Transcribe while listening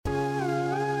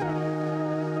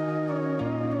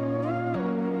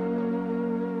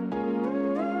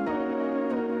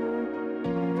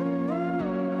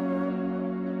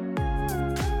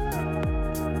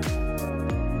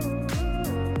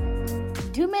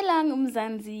Dumelang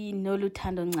Mzansi,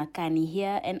 Noluthando Ngakani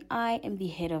here, and I am the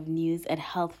head of news at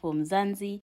Health for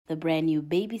Mzansi, the brand new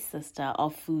baby sister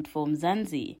of Food for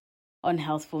Mzansi. On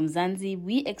Health for Mzansi,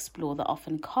 we explore the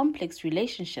often complex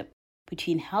relationship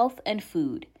between health and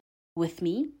food. With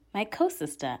me, my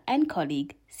co-sister and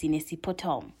colleague, Sinesi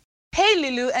Potom. Hey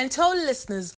Lulu and to all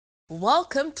listeners,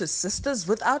 welcome to Sisters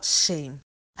Without Shame,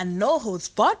 a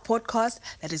no-holds-barred podcast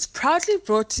that is proudly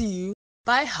brought to you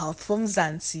by Health for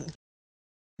Mzansi.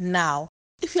 Now,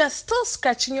 if you are still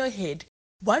scratching your head,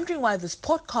 wondering why this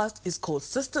podcast is called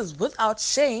Sisters Without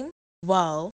Shame,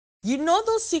 well, you know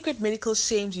those secret medical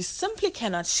shames you simply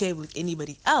cannot share with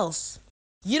anybody else.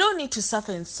 You don't need to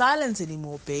suffer in silence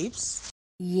anymore, babes.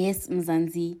 Yes,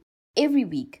 Mzansi. Every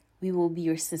week, we will be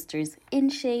your sisters in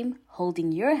shame,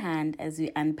 holding your hand as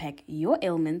we unpack your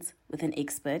ailments with an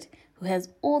expert who has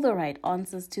all the right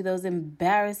answers to those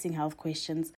embarrassing health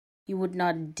questions you would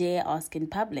not dare ask in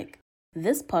public.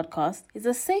 This podcast is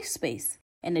a safe space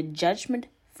and a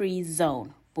judgment-free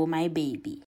zone for my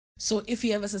baby. So if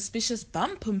you have a suspicious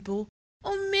bum pimple,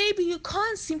 or maybe you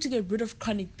can't seem to get rid of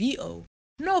chronic BO,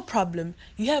 no problem,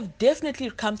 you have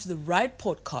definitely come to the right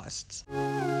podcast.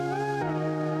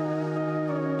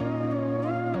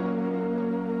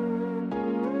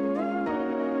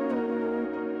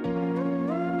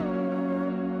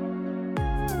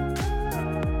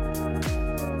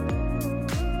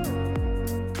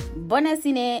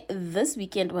 Bonasine, this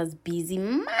weekend was busy,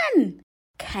 man.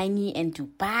 Kanye and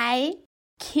Dubai,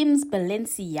 Kim's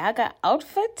Balenciaga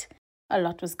outfit, a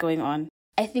lot was going on.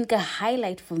 I think a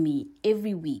highlight for me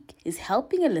every week is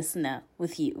helping a listener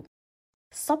with you.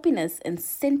 Soppiness and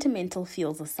sentimental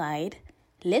feels aside,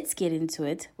 let's get into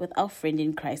it with our Friend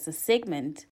in Crisis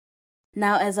segment.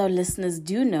 Now, as our listeners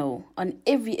do know, on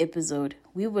every episode,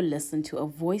 we will listen to a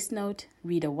voice note,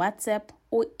 read a WhatsApp,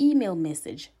 or email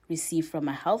message received from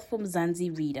a Health for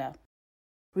Mzansi reader.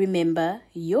 Remember,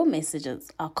 your messages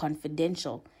are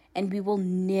confidential and we will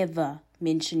never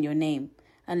mention your name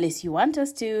unless you want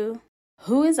us to.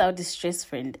 Who is our distressed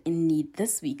friend in need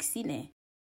this week, Sine?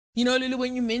 You know, Lulu,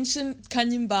 when you mention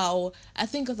Kanye Mbao, I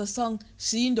think of the song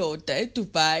Shindo Day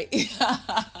Dubai.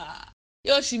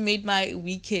 Yo, she made my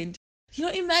weekend. You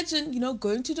know, imagine,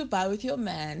 going to Dubai with your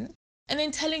man and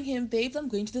then telling him, babes, I'm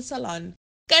going to the salon.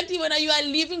 Kanti, when you are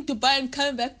leaving Dubai and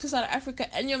coming back to South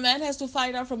Africa and your man has to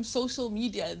find out from social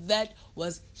media, that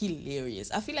was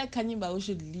hilarious. I feel like Kanye Mbao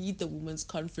should lead the women's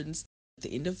conference at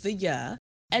the end of the year.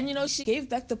 And, she gave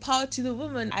back the power to the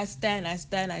woman. I stand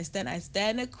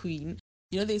a queen.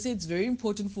 They say it's very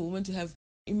important for women to have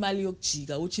imali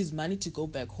yokujika, which is money to go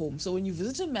back home. So when you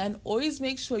visit a man, always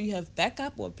make sure you have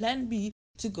backup or plan B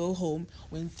to go home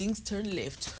when things turn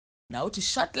left. Now to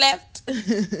shut left.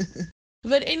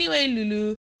 But anyway,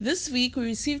 Lulu, this week we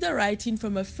received a writing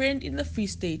from a friend in the Free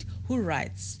State who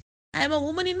writes, I am a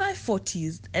woman in my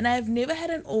 40s and I have never had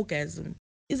an orgasm.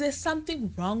 Is there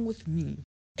something wrong with me?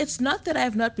 It's not that I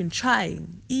have not been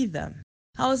trying either.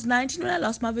 I was 19 when I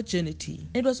lost my virginity.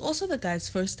 It was also the guy's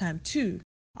first time too.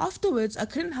 Afterwards, I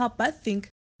couldn't help but think,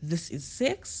 this is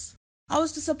sex? I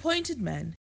was disappointed,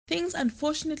 man. Things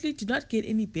unfortunately did not get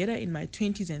any better in my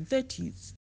 20s and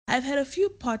 30s. I've had a few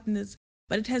partners,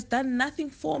 but it has done nothing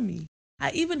for me.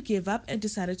 I even gave up and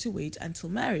decided to wait until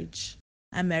marriage.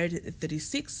 I married at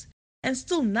 36 and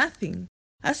still nothing.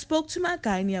 I spoke to my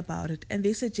gynae about it and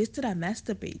they suggested I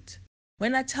masturbate.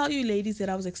 When I tell you ladies that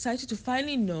I was excited to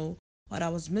finally know what I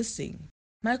was missing.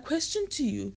 My question to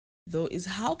you, though, is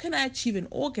how can I achieve an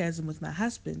orgasm with my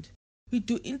husband? We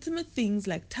do intimate things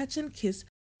like touch and kiss,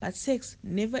 but sex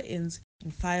never ends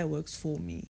in fireworks for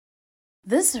me.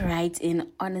 This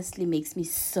write-in honestly makes me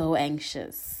so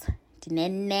anxious.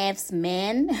 Nerves,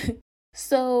 man.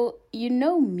 So,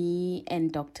 me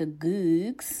and Dr.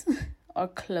 Googs are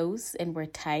close and we're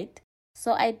tight.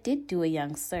 So I did do a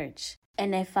young search.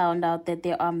 And I found out that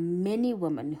there are many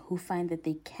women who find that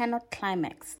they cannot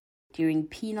climax during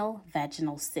penile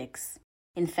vaginal sex.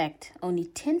 In fact, only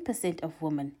 10% of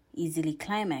women easily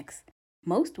climax.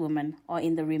 Most women are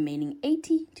in the remaining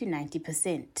 80 to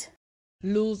 90%.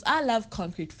 Luz, I love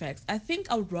concrete facts. I think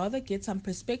I would rather get some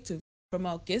perspective from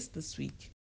our guest this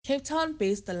week. Cape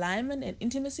Town-based alignment and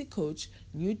intimacy coach,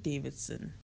 Newt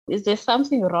Davidson. Is there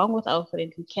something wrong with our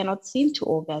friend who cannot seem to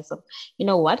orgasm?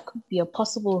 What could be a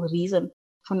possible reason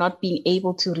for not being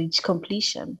able to reach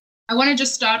completion? I want to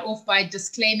just start off by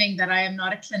disclaiming that I am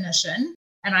not a clinician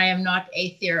and I am not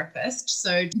a therapist.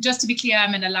 So just to be clear,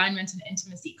 I'm an alignment and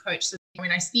intimacy coach. So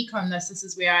when I speak on this, this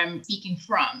is where I'm speaking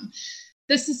from.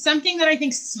 This is something that I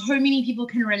think so many people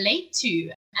can relate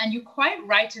to. And you're quite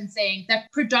right in saying that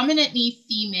predominantly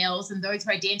females and those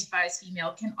who identify as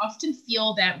female can often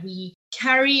feel that we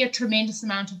carry a tremendous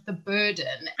amount of the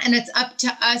burden, and it's up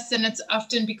to us. And it's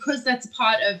often because that's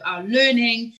part of our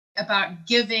learning about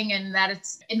giving, and that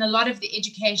it's in a lot of the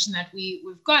education that we've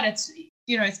got, it's,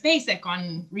 you know, it's basic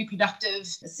on reproductive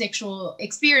sexual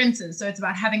experiences. So it's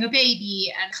about having a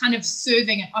baby and kind of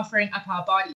serving and offering up our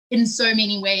body in so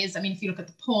many ways. I mean, if you look at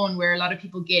the porn, where a lot of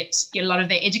people get a lot of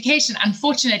their education,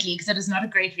 unfortunately, because it is not a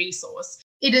great resource,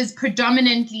 it is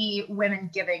predominantly women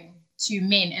giving to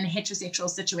men in a heterosexual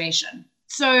situation.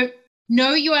 So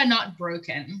no, you are not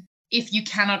broken if you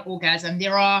cannot orgasm.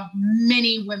 There are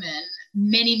many women,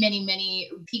 many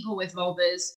people with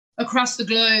vulvas across the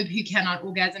globe who cannot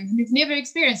orgasm, who've never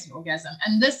experienced an orgasm.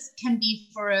 And this can be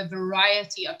for a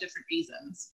variety of different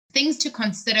reasons. Things to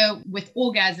consider with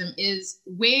orgasm is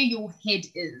where your head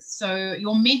is. So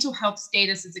your mental health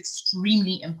status is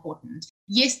extremely important.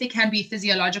 Yes, there can be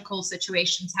physiological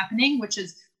situations happening, which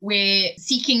is where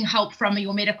seeking help from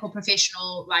your medical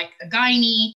professional, like a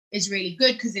gynae, is really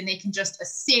good, because then they can just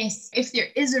assess if there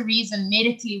is a reason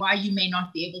medically why you may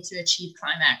not be able to achieve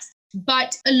climax.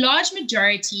 But a large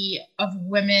majority of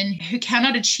women who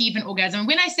cannot achieve an orgasm,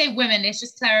 when I say women, let's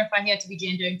just clarify here to be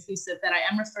gender inclusive that I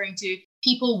am referring to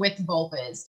people with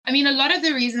vulvas. I mean, a lot of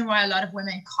the reason why a lot of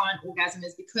women can't orgasm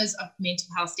is because of mental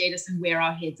health status and where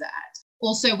our heads are at.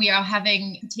 Also,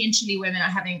 potentially women are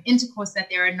having intercourse that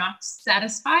they are not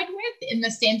satisfied with, in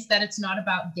the sense that it's not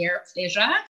about their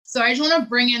pleasure. So I just want to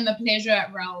bring in the pleasure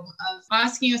realm of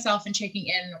asking yourself and checking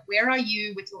in, where are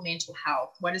you with your mental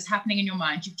health? What is happening in your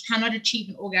mind? You cannot achieve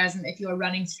an orgasm if you're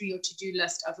running through your to-do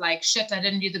list of like, shit, I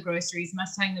didn't do the groceries,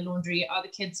 must hang the laundry, are the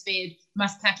kids fed,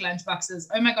 must pack lunch boxes,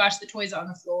 oh my gosh, the toys are on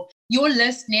the floor. Your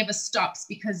list never stops,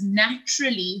 because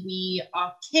naturally we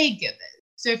are caregivers.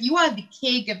 So if you are the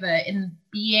caregiver in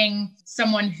being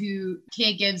someone who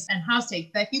caregives and house takes,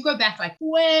 if you go back like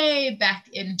way back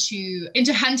into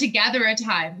hunter-gatherer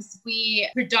times,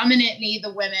 predominantly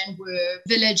the women were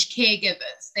village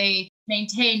caregivers. They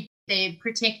maintained, they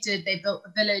protected, they built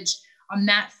the village on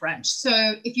that front.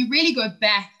 So if you really go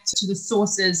back to the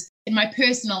sources, in my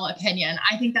personal opinion,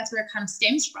 I think that's where it kind of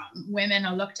stems from. Women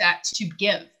are looked at to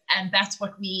give, and that's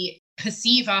what we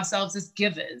perceive ourselves as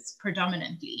givers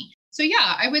predominantly. So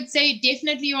yeah, I would say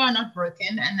definitely you are not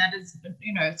broken, and that is,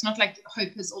 you know, it's not like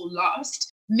hope is all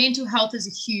lost. Mental health is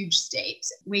a huge state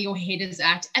where your head is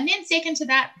at. And then second to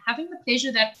that, having the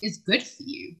pleasure that is good for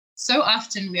you. So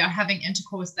often we are having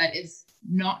intercourse that is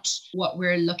not what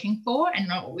we're looking for and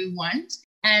not what we want.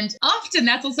 And often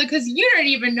that's also because you don't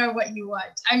even know what you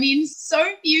want. I mean,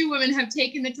 so few women have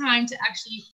taken the time to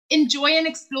actually enjoy and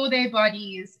explore their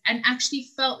bodies and actually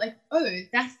felt like, oh,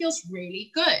 that feels really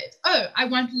good. Oh, I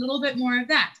want a little bit more of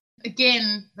that.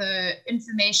 Again, the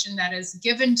information that is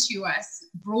given to us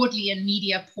broadly in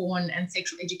media, porn, and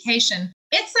sexual education,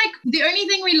 it's like the only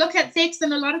thing we look at sex,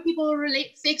 and a lot of people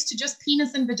relate sex to just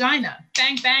penis and vagina.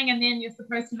 Bang, bang, and then you're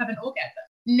supposed to have an orgasm.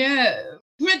 No.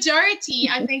 Majority,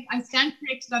 I think I stand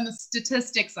corrected on the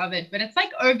statistics of it, but it's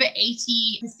like over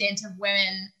 80% of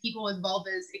women, people with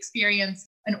vulvas, experience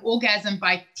an orgasm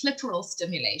by clitoral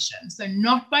stimulation. So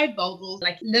not by vulval,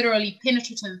 like literally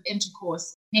penetrative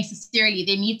intercourse necessarily.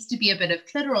 There needs to be a bit of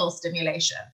clitoral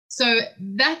stimulation. So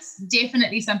that's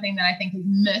definitely something that I think is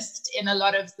missed in a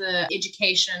lot of the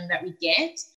education that we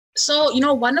get. So,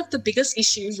 one of the biggest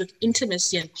issues with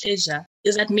intimacy and pleasure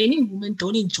is that many women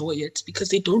don't enjoy it because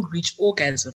they don't reach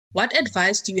orgasm. What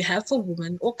advice do you have for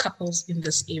women or couples in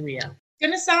this area? It's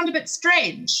going to sound a bit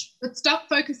strange, but stop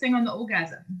focusing on the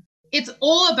orgasm. It's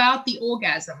all about the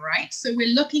orgasm, right? So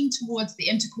we're looking towards the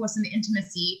intercourse and the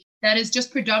intimacy that is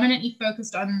just predominantly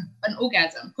focused on an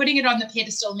orgasm, putting it on the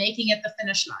pedestal, making it the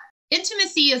finish line.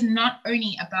 Intimacy is not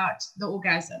only about the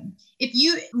orgasm. If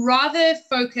you rather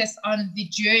focus on the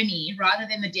journey rather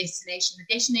than the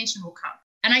destination will come.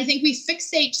 And I think we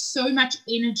fixate so much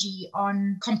energy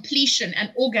on completion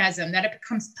and orgasm that it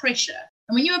becomes pressure.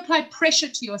 And when you apply pressure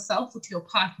to yourself or to your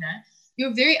partner,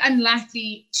 you're very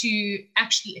unlikely to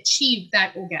actually achieve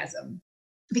that orgasm.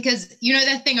 Because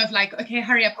that thing of like, okay,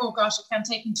 hurry up. Oh gosh, I'm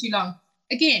taking too long.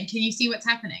 Again, can you see what's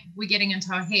happening? We're getting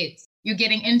into our heads. You're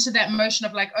getting into that motion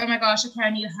of like, oh my gosh, okay,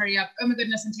 I need to hurry up. Oh my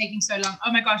goodness, I'm taking so long.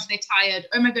 Oh my gosh, they're tired.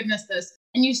 Oh my goodness, this.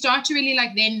 And you start to really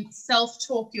like then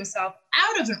self-talk yourself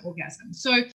out of an orgasm.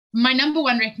 So my number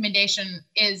one recommendation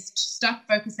is to stop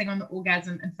focusing on the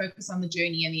orgasm and focus on the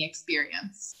journey and the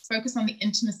experience. Focus on the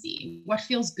intimacy. What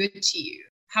feels good to you?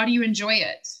 How do you enjoy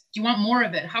it? Do you want more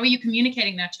of it? How are you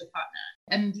communicating that to your partner?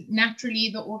 And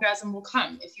naturally, the orgasm will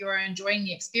come. If you're enjoying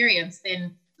the experience,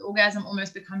 then the orgasm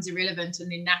almost becomes irrelevant,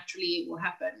 and then naturally it will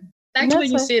happen. Like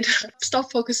when you said,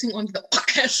 stop focusing on the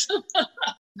orgasm.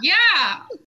 Yeah.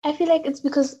 I feel like it's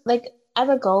because like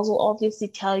other girls will obviously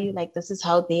tell you like this is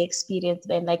how they experience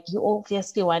it, and like you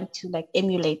obviously want to like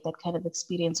emulate that kind of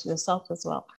experience for yourself as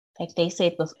well. Like they say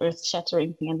it was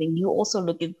earth-shattering thing, and then you also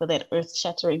looking for that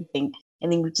earth-shattering thing,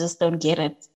 and then you just don't get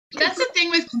it. That's the thing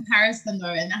with comparison though,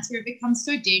 and that's where it becomes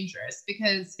so dangerous,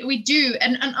 because we do,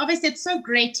 and obviously it's so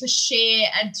great to share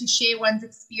one's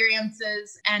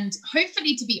experiences and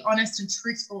hopefully to be honest and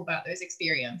truthful about those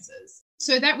experiences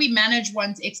so that we manage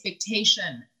one's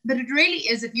expectation. But it really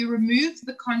is, if you remove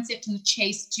the concept and the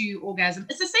chase to orgasm,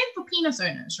 it's the same for penis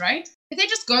owners, right? If they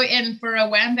just go in for a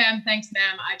wham bam, thanks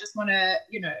ma'am, I just want to,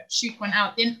 shoot one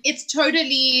out, then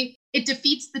it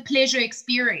defeats the pleasure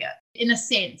experience in a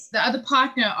sense. The other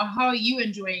partner, or how are you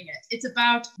enjoying it? It's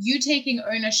about you taking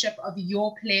ownership of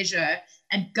your pleasure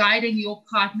and guiding your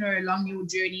partner along your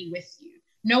journey with you.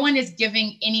 No one is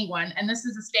giving anyone, and this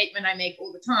is a statement I make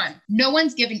all the time, no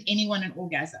one's giving anyone an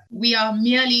orgasm. We are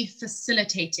merely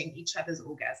facilitating each other's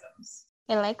orgasms.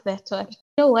 I like that one.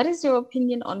 What is your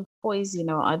opinion on toys?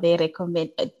 Are they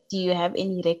do you have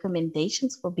any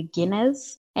recommendations for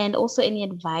beginners, and also any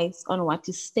advice on what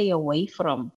to stay away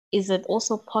from? Is it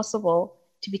also possible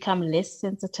to become less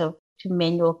sensitive to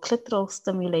manual clitoral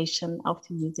stimulation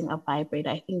after using a vibrator?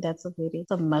 I think that's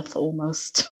a myth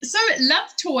almost. So love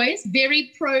toys,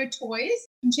 very pro toys.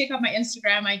 You can check out my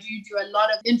Instagram. I do a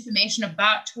lot of information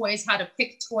about toys, how to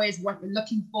pick toys, what we're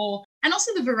looking for, and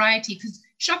also the variety, because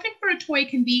shopping for a toy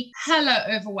can be hella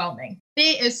overwhelming.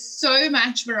 There is so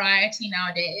much variety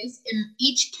nowadays in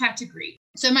each category.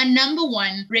 So my number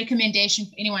one recommendation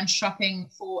for anyone shopping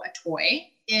for a toy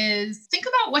is think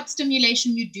about what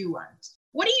stimulation you do want.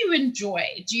 What do you enjoy?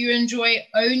 Do you enjoy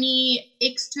only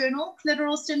external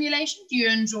clitoral stimulation? Do you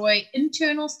enjoy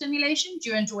internal stimulation?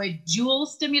 Do you enjoy dual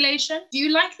stimulation? Do you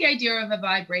like the idea of a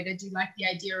vibrator? Do you like the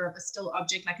idea of a still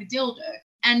object like a dildo?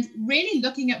 And really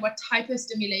looking at what type of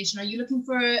stimulation. Are you looking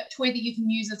for a toy that you can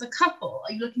use as a couple?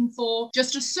 Are you looking for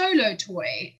just a solo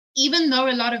toy? Even though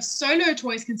a lot of solo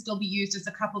toys can still be used as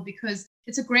a couple, because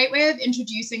it's a great way of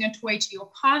introducing a toy to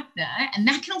your partner. And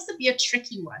that can also be a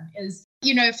tricky one, is,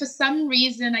 for some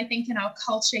reason, I think in our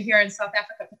culture here in South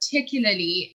Africa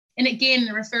particularly, and again,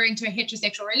 referring to a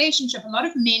heterosexual relationship, a lot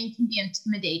of men can be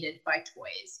intimidated by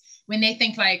toys when they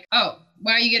think like, oh,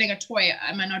 why are you getting a toy?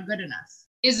 Am I not good enough?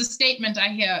 Is a statement I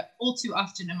hear all too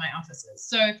often in my offices.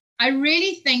 So I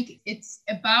really think it's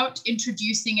about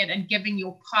introducing it and giving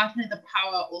your partner the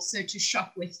power also to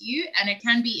shop with you. And it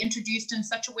can be introduced in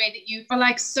such a way that you are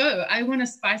like, so I want to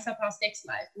spice up our sex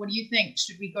life. What do you think?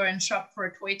 Should we go and shop for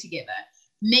a toy together?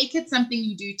 Make it something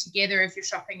you do together if you're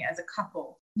shopping as a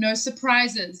couple. No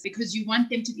surprises, because you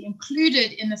want them to be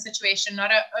included in the situation,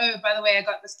 not oh, by the way, I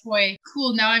got this toy.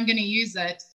 Cool, now I'm going to use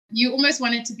it. You almost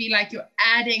want it to be like you're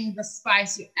adding the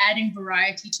spice, you're adding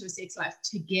variety to a sex life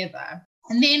together.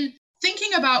 And then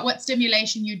thinking about what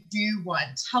stimulation you do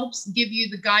want helps give you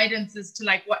the guidance as to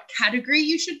like what category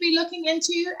you should be looking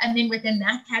into. And then within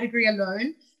that category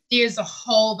alone, there's a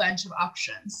whole bunch of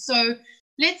options. So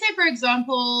let's say, for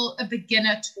example, a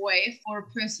beginner toy for a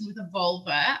person with a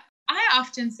vulva. I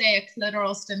often say a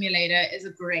clitoral stimulator is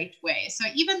a great way. So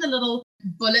even the little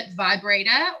bullet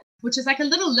vibrator, which is like a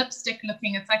little lipstick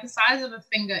looking, it's like the size of a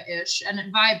finger-ish, and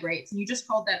it vibrates, and you just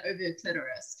hold that over your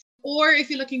clitoris. Or if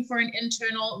you're looking for an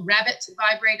internal, rabbit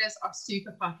vibrators are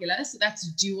super popular. So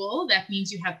that's dual. That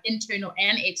means you have internal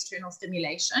and external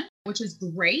stimulation, which is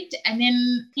great. And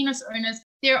then penis owners,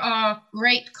 there are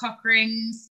great cock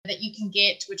rings that you can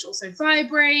get, which also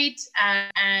vibrate.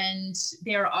 And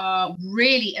there are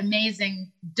really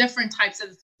amazing different types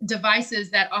of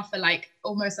devices that offer like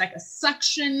almost like a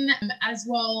suction as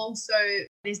well. So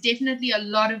there's definitely a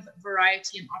lot of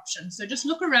variety and options. So just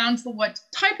look around for what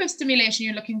type of stimulation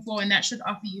you're looking for, and that should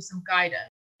offer you some guidance.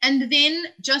 And then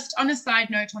just on a side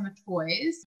note on the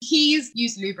toys, please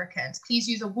use lubricant. Please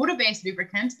use a water-based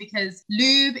lubricant, because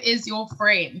lube is your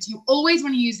friend. You always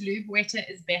want to use lube. Wetter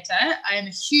is better. I am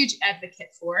a huge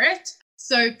advocate for it.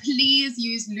 So please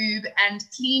use lube and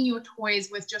clean your toys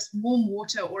with just warm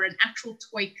water or an actual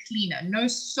toy cleaner. No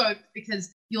soap,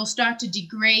 because you'll start to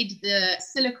degrade the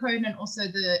silicone, and also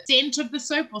the scent of the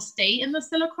soap will stay in the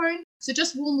silicone. So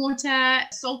just warm water,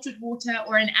 salted water,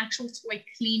 or an actual toy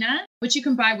cleaner, which you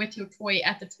can buy with your toy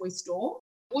at the toy store.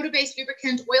 Water-based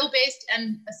lubricant, oil-based,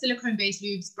 and silicone-based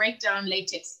lubes break down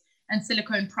latex and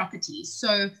silicone properties.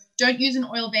 So don't use an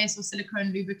oil-based or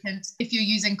silicone lubricant if you're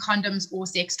using condoms or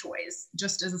sex toys,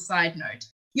 just as a side note.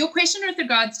 Your question with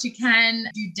regards to can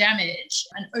do damage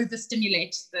and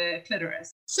overstimulate the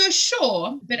clitoris. So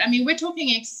sure, but I mean, we're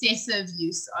talking excessive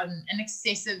use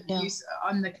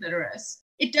on the clitoris.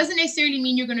 it doesn't necessarily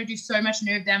mean you're going to do so much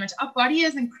nerve damage. Our body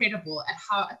is incredible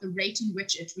at the rate in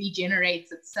which it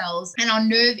regenerates its cells and our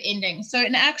nerve endings. So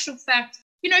in actual fact,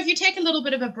 if you take a little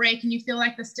bit of a break and you feel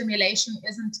like the stimulation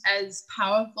isn't as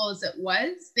powerful as it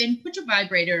was, then put your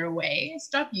vibrator away,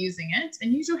 stop using it,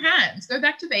 and use your hands. Go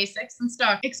back to basics and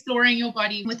start exploring your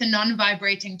body with a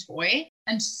non-vibrating toy.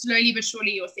 And slowly but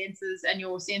surely your senses and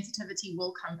your sensitivity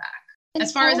will come back.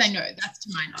 As far as I know, that's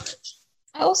to my knowledge.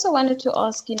 I also wanted to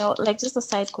ask, like just a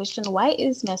side question, why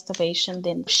is masturbation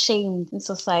then shamed in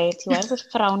society? Why is it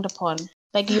frowned upon?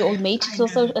 Like you're made to feel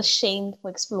so ashamed for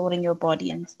exploring your body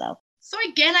and stuff. So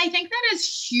again, I think that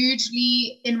is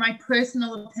hugely, in my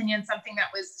personal opinion, something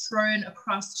that was thrown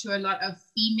across to a lot of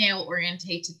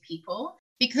female-orientated people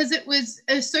because it was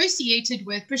associated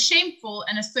with, was shameful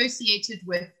and associated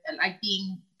with like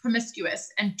being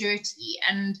promiscuous and dirty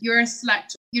and you're a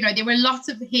slut. There were lots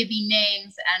of heavy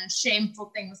names and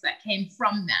shameful things that came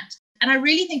from that. And I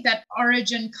really think that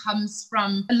origin comes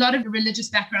from a lot of religious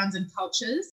backgrounds and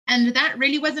cultures. And that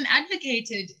really wasn't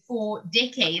advocated for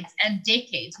decades and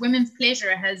decades. Women's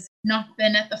pleasure has not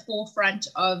been at the forefront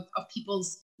of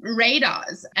people's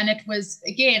radars. And it was,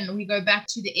 again, we go back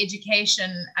to the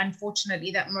education, unfortunately,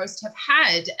 that most have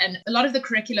had. And a lot of the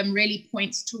curriculum really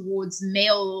points towards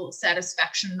male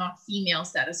satisfaction, not female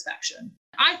satisfaction.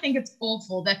 I think it's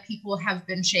awful that people have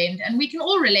been shamed, and we can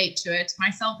all relate to it,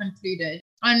 myself included,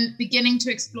 on beginning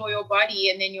to explore your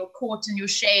body and then you're caught and you're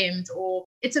shamed, or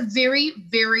it's a very,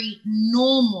 very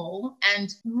normal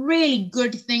and really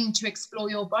good thing to explore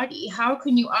your body. How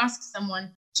can you ask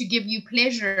someone to give you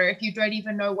pleasure if you don't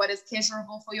even know what is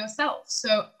pleasurable for yourself?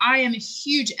 So I am a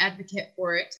huge advocate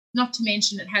for it, not to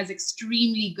mention it has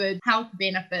extremely good health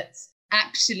benefits.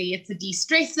 Actually, it's a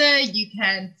de-stressor. You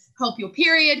can help your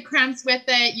period cramps with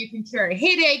it. You can cure a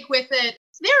headache with it.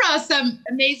 There are some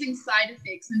amazing side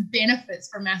effects and benefits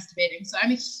for masturbating. So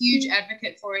I'm a huge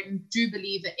advocate for it and do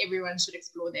believe that everyone should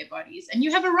explore their bodies. And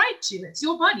you have a right to. It's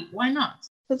your body. Why not?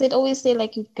 Because they'd always say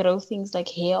like you grow things like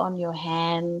hair on your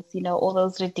hands, all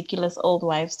those ridiculous old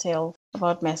wives' tales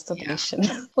about masturbation.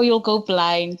 Or you'll go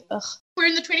blind. Ugh. We're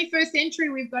in the 21st century.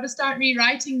 We've got to start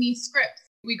rewriting these scripts.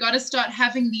 We got to start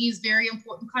having these very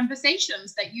important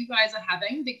conversations that you guys are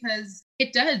having, because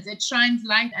it shines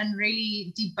light and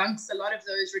really debunks a lot of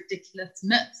those ridiculous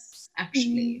myths,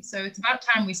 actually. So it's about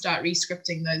time we start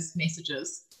re-scripting those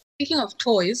messages. Speaking of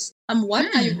toys,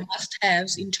 what are your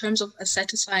must-haves in terms of a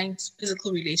satisfying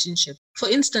physical relationship? For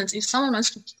instance, if someone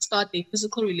wants to start a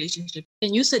physical relationship,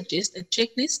 can you suggest a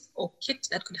checklist or kit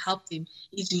that could help them?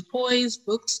 E.g. toys,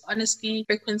 books, honesty,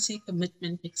 frequency,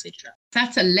 commitment, etc.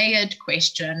 That's a layered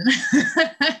question.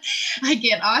 I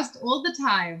get asked all the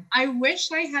time. I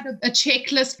wish I had a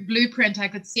checklist blueprint I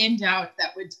could send out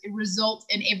that would result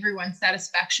in everyone's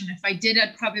satisfaction. If I did,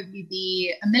 I'd probably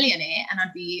be a millionaire and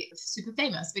I'd be super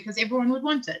famous because everyone would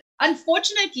want it.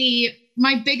 Unfortunately,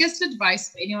 my biggest advice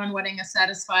for anyone wanting a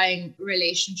satisfying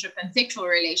relationship and sexual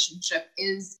relationship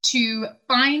is to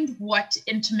find what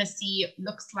intimacy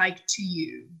looks like to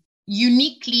you.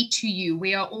 Uniquely to you.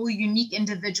 We are all unique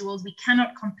individuals. We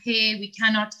cannot compare. We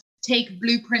cannot take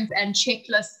blueprints and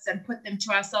checklists and put them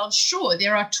to ourselves. Sure,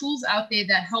 there are tools out there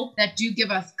that help, that do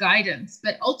give us guidance,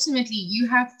 but ultimately you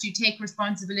have to take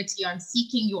responsibility on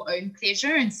seeking your own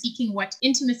pleasure and seeking what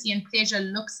intimacy and pleasure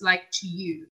looks like to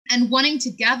you, and wanting to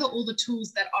gather all the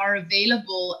tools that are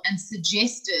available and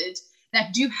suggested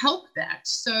that do help that.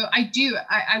 So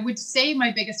I would say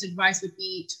my biggest advice would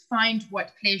be to find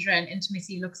what pleasure and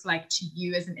intimacy looks like to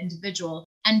you as an individual,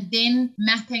 and then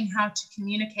mapping how to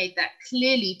communicate that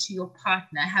clearly to your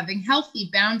partner, having healthy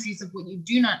boundaries of what you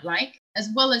do not like, as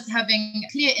well as having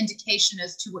clear indication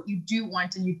as to what you do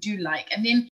want and you do like, and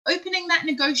then opening that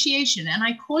negotiation. And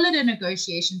I call it a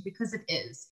negotiation because it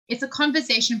is. It's a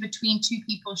conversation between two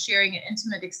people sharing an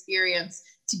intimate experience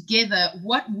together,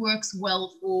 what works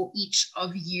well for each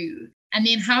of you. And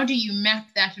then how do you map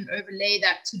that and overlay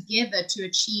that together to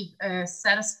achieve a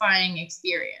satisfying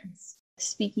experience?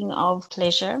 Speaking of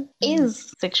pleasure,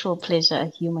 is sexual pleasure a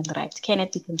human right? Can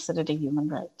it be considered a human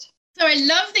right? So I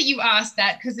love that you asked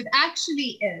that, because it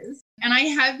actually is. And I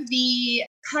have the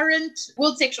current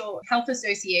World Sexual Health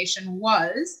Association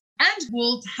and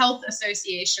World Health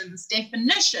Association's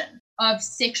definition of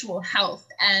sexual health.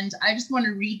 And I just want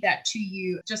to read that to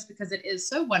you just because it is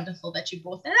so wonderful that you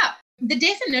brought that up. The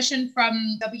definition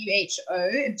from WHO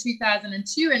in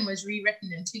 2002 and was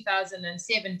rewritten in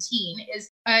 2017 is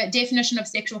a definition of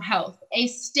sexual health: a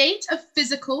state of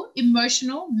physical,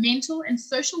 emotional, mental, and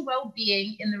social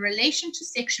well-being in the relation to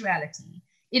sexuality,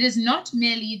 It is not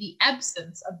merely the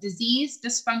absence of disease,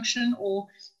 dysfunction, or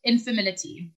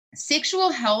infirmity.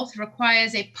 Sexual health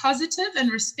requires a positive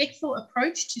and respectful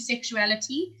approach to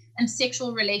sexuality and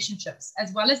sexual relationships,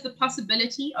 as well as the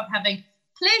possibility of having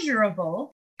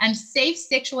pleasurable and safe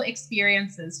sexual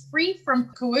experiences free from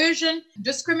coercion,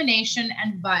 discrimination,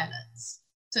 and violence.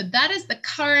 So that is the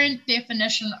current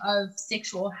definition of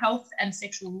sexual health and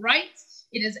sexual rights.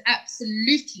 It is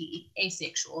absolutely a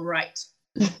sexual right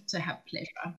to have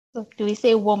pleasure. So do we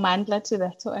say womandla to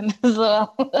that one as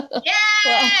well?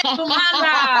 Yeah,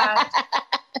 womandla!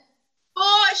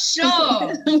 For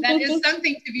sure. That is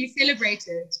something to be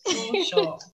celebrated. For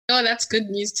sure. Oh, that's good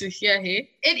news to hear, hey?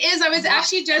 It is. I was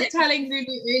actually just telling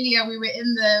Lulu earlier, we were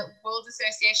in the World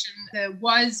Association, the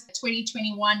WAS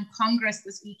 2021 Congress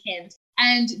this weekend.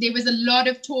 And there was a lot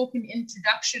of talk and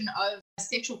introduction of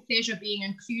sexual pleasure being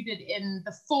included in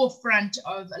the forefront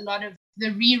of a lot of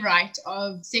the rewrite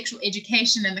of sexual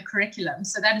education in the curriculum.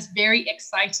 So that is very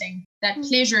exciting that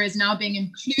pleasure is now being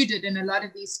included in a lot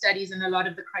of these studies and a lot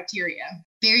of the criteria.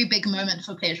 Very big moment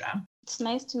for pleasure. It's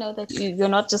nice to know that you're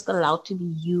not just allowed to be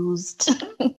used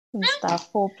and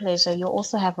stuff for pleasure. You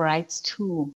also have rights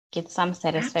to get some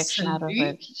satisfaction out of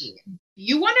it.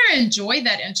 You want to enjoy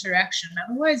that interaction.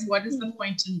 Otherwise, what is the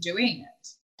point in doing it?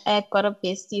 I've got a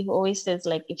bestie who always says,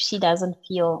 like, if she doesn't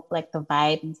feel like the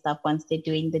vibe and stuff once they're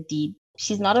doing the deed,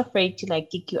 she's not afraid to,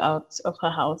 like, kick you out of her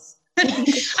house.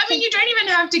 I mean, you don't even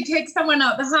have to kick someone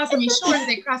out the house. I mean, sure,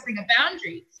 they're crossing a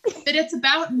boundary. But it's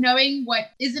about knowing what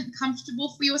isn't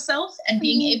comfortable for yourself and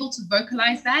being able to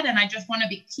vocalize that. And I just want to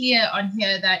be clear on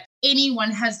here that anyone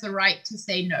has the right to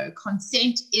say no.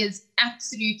 Consent is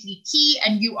absolutely key,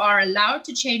 and you are allowed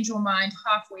to change your mind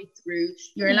halfway through.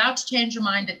 You're allowed to change your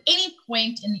mind at any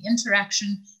point in the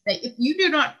interaction, that if you do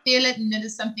not feel it and it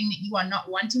is something that you are not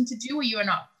wanting to do or you are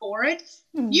not for it,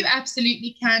 you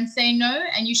absolutely can say no,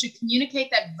 and you should communicate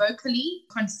that vocally.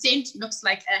 Consent looks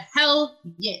like a hell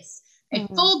yes. A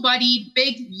full-bodied,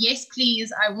 big yes,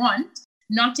 please, I want.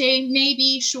 Not a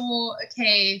maybe, sure,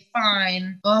 okay,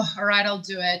 fine. Oh, all right, I'll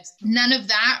do it. None of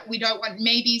that. We don't want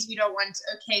maybes. We don't want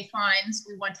okay, fines.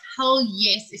 We want hell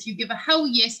yes. If you give a hell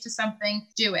yes to something,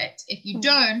 do it. If you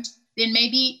don't, then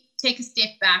maybe take a step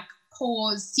back,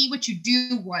 pause, see what you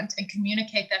do want, and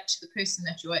communicate that to the person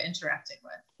that you are interacting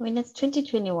with. I mean, it's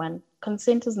 2021.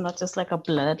 Consent is not just like a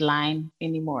blurred line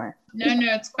anymore. No,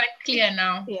 it's quite clear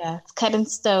now. Yeah, it's cut in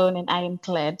stone and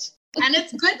ironclad. And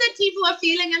it's good that people are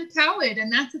feeling empowered.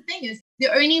 And that's the thing, is the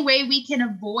only way we can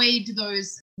avoid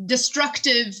those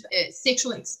destructive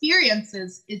sexual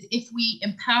experiences is if we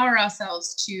empower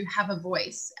ourselves to have a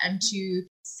voice and to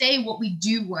say what we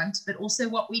do want, but also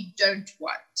what we don't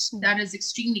want. That is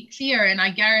extremely clear. And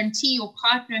I guarantee your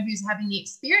partner who's having the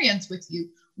experience with you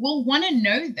will want to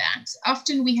know that.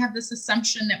 Often we have this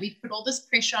assumption that we put all this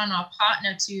pressure on our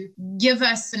partner to give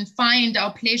us and find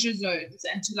our pleasure zones,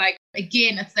 and to, like,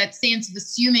 again, it's that sense of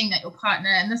assuming that your partner,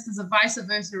 and this is a vice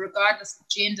versa regardless of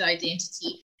gender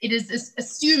identity, it is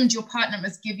assumed your partner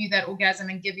must give you that orgasm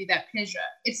and give you that pleasure.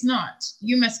 It's not.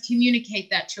 You must communicate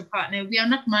that to your partner. We are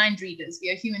not mind readers. We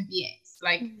are human beings.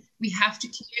 Like, we have to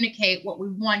communicate what we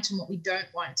want and what we don't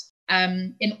want.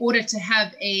 In order to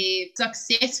have a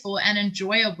successful and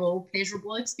enjoyable,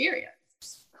 pleasurable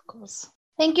experience. Of course.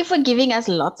 Thank you for giving us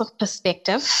lots of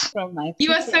perspective from my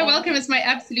You are so welcome. It's my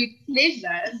absolute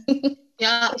pleasure.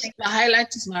 Yeah, the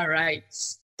highlight is my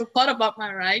rights. I thought about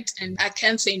my rights, and I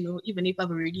can say no, even if I've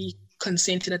already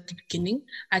consented at the beginning.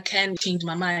 I can change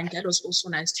my mind. That was also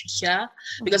nice to hear,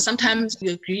 because sometimes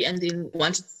you agree, and then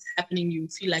once it's happening, you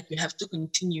feel like you have to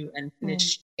continue and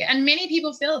finish. And many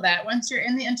people feel that once you're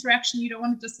in the interaction, you don't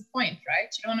want to disappoint, right?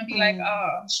 You don't want to be like,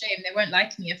 oh, shame, they won't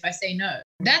like me if I say no.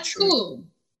 That's cool.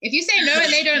 If you say no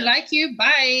and they don't like you,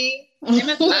 bye. They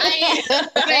must lie.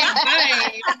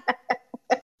 Bye.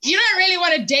 You don't really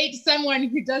want to date someone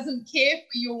who doesn't care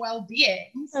for your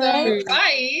well-being. So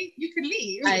bye. You can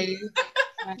leave.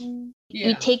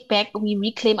 We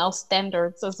reclaim our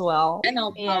standards as well. And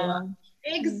our power.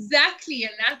 Exactly.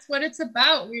 And that's what it's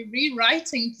about. We're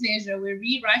rewriting pleasure. We're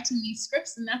rewriting these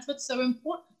scripts. And that's what's so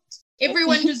important.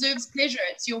 Everyone deserves pleasure.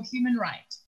 It's your human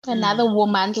right. Another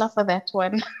womandla for that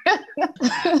one.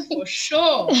 For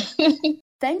sure.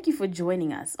 Thank you for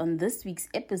joining us on this week's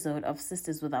episode of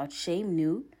Sisters Without Shame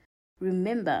New.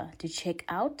 Remember to check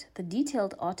out the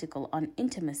detailed article on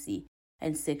intimacy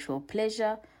and sexual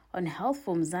pleasure on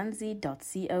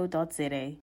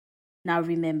healthformzansi.co.za. Now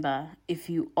remember, if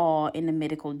you are in a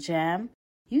medical jam,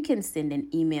 you can send an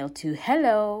email to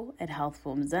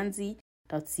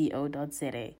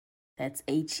hello@healthformzansi.co.za. That's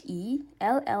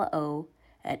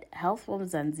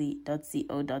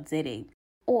HELLO@healthformzansi.co.za.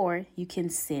 Or you can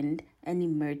send an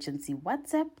emergency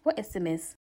WhatsApp or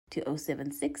SMS to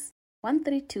 076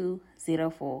 132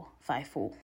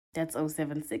 0454. That's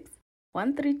 076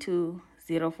 132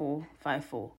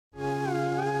 0454.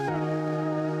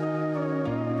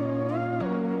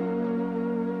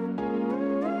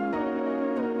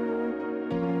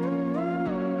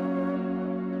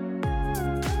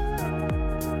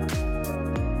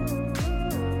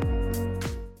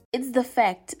 It's the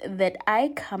fact that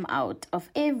I come out of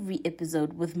every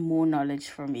episode with more knowledge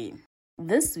from me.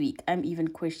 This week, I'm even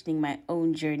questioning my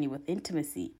own journey with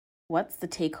intimacy. What's the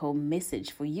take-home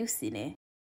message for you, Sine?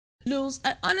 Luz,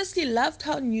 I honestly loved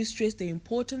how you stressed the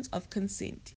importance of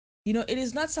consent. You know, it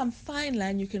is not some fine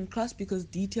line you can cross because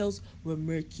details were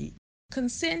murky.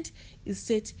 Consent is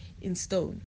set in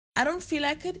stone. I don't feel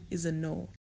like it is a no.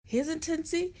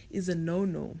 Hesitancy is a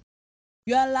no-no.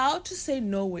 You're allowed to say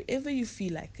no wherever you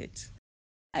feel like it.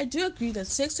 I do agree that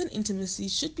sex and intimacy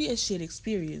should be a shared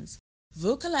experience.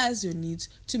 Vocalize your needs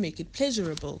to make it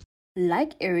pleasurable.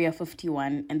 Like Area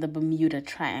 51 and the Bermuda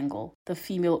Triangle, the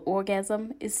female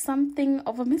orgasm is something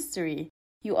of a mystery.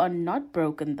 You are not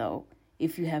broken though,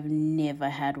 if you have never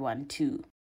had one too.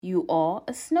 You are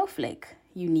a snowflake,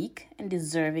 unique and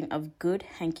deserving of good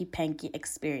hanky-panky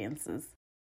experiences.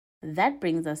 That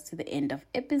brings us to the end of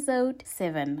episode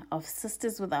 7 of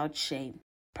Sisters Without Shame,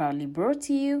 proudly brought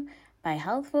to you by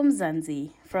Healthform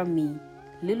Zanzi from me,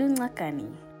 Lulu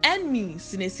Ngakani. And me,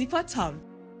 Sinesipha Tom.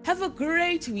 Have a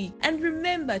great week and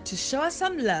remember to show us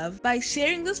some love by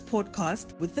sharing this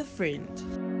podcast with a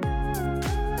friend.